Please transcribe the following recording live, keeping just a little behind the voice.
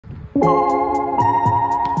Hello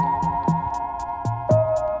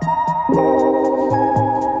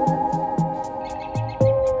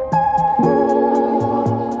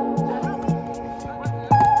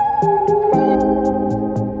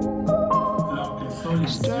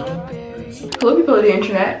people of the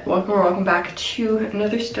internet, welcome back to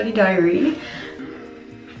another study diary.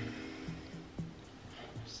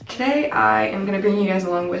 Today I am going to bring you guys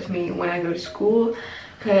along with me when I go to school,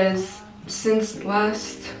 because since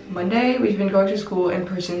last Monday we've been going to school in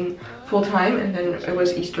person full time, and then it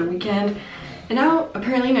was Easter weekend, and now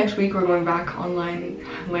apparently next week we're going back online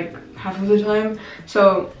like half of the time,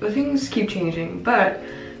 so the things keep changing. But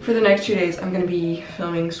for the next 2 days I'm going to be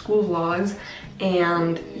filming school vlogs,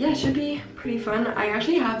 and yeah, it should be pretty fun. I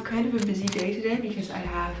actually have kind of a busy day today because I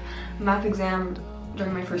have a math exam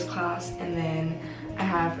during my first class, and then I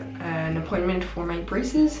have an appointment for my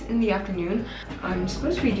braces in the afternoon. I'm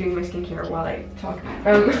supposed to be doing my skincare while I talk.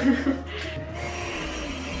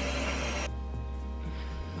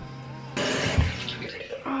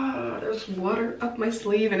 There's water up my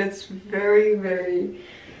sleeve and it's very, very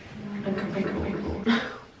uncomfortable.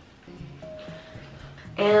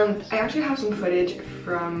 And I actually have some footage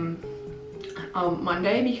from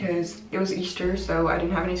Monday because it was Easter, so I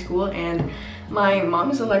didn't have any school, and my mom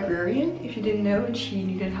is a librarian, if you didn't know, and she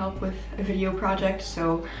needed help with a video project,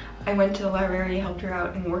 so I went to the library, helped her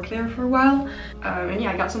out, and worked there for a while. And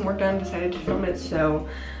yeah, I got some work done, decided to film it, so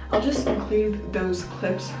I'll just include those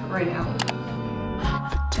clips right now.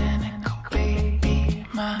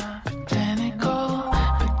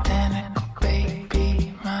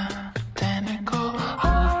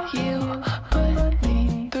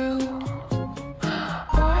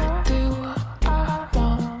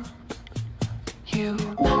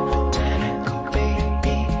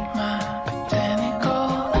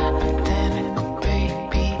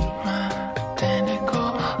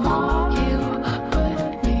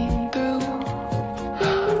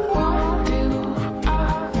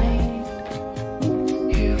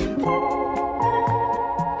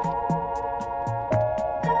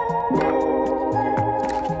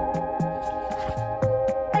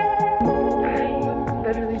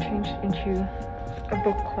 Into a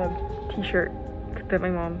book club t-shirt that my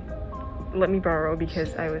mom let me borrow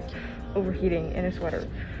because I was overheating in a sweater.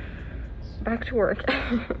 Back to work.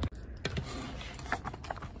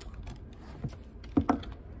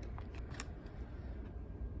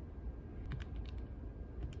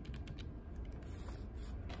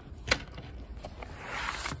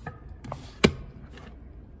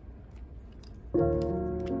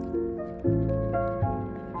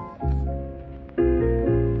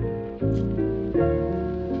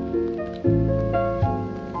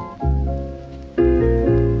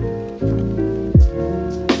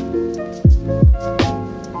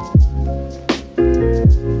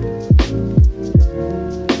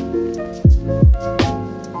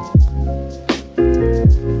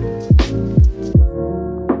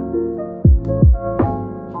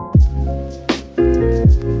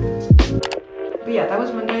 Yeah, that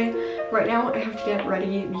was Monday. Right now I have to get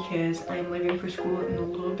ready because I'm leaving for school in a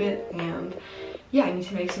little bit, and yeah, I need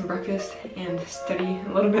to make some breakfast and study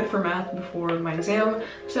a little bit for math before my exam,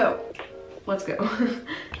 so let's go.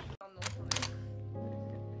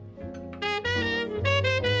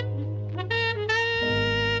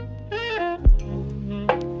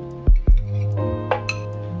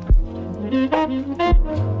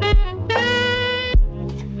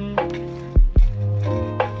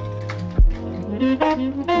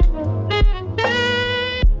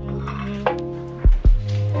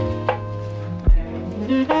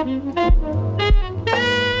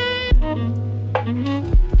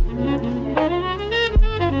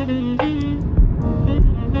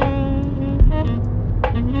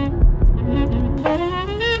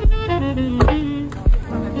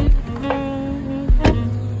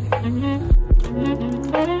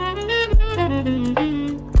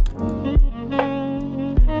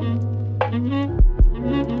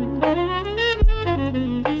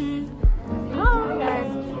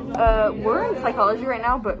 We're in psychology right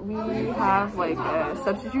now, but we have like a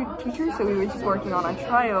substitute teacher, so we were just working on a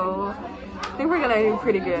trial. I think we're gonna do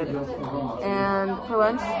pretty good. And for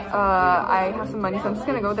lunch, I have some money, so I'm just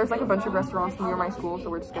gonna go. There's like a bunch of restaurants near my school,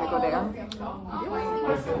 so we're just gonna go there.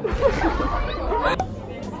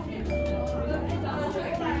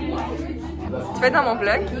 Tu vas être dans mon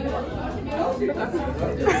vlog?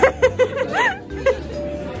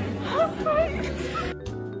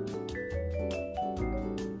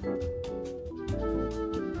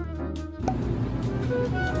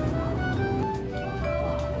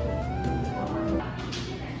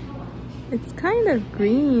 It's kind of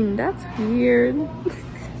green. That's weird.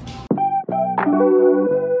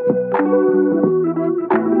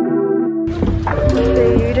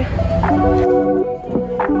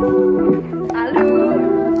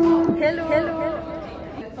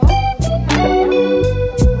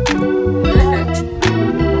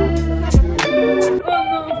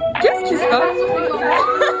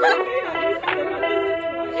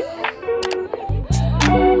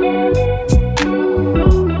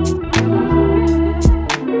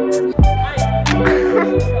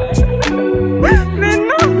 Mais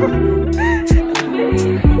non.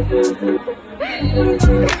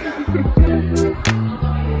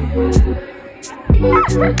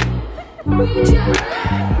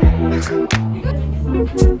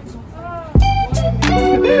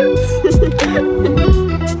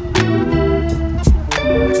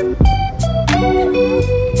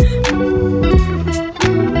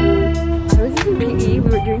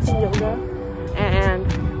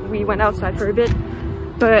 We went outside for a bit,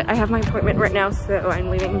 but I have my appointment right now, so I'm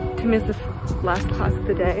leaving to miss the last class of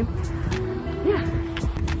the day. Yeah.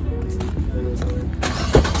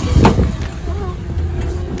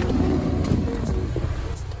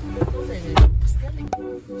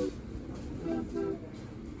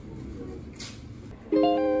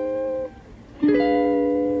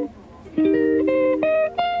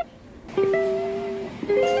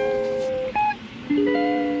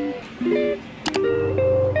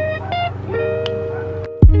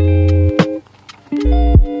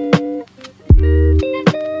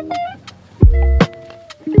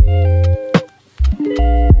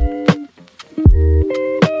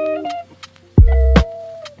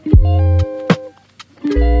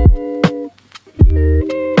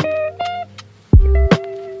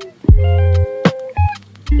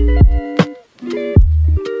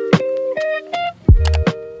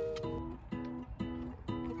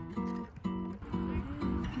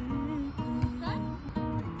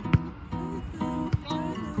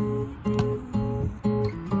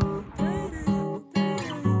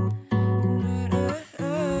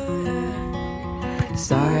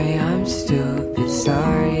 Sorry, I'm stupid,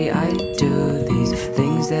 sorry I do these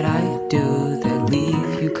things that I do that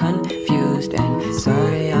leave you confused. And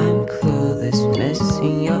sorry, I'm clueless,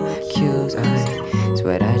 missing your cues. I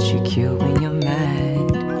sweat at you cute when you're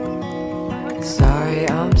mad. Sorry,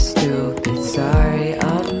 I'm stupid, sorry,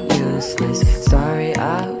 I'm useless. Sorry,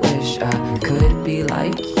 I wish I could be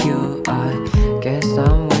like you. I guess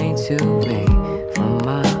I'm way too late for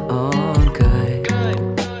my own good.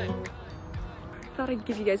 Thought I'd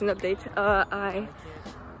give you guys an update. I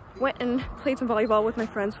went and played some volleyball with my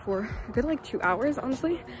friends for a good like 2 hours,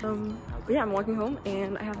 honestly. But yeah, I'm walking home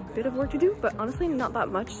and I have a bit of work to do, but honestly not that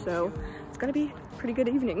much, so it's gonna be a pretty good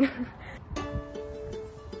evening.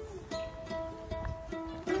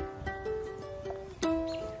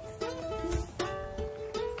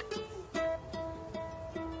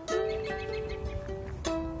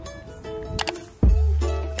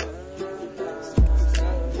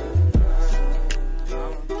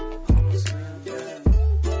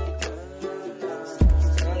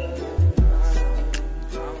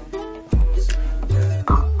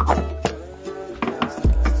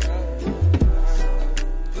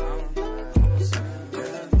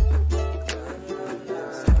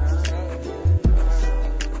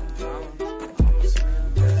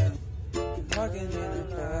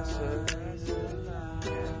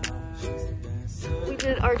 We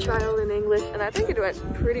did our trial in English and I think it went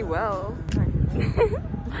pretty well.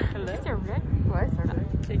 C'est vrai? Ouais, c'est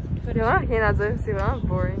vrai. Il y a rien à dire, c'est vraiment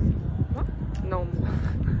boring. Non.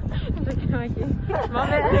 Je m'en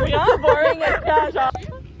vais, c'est vraiment boring, genre.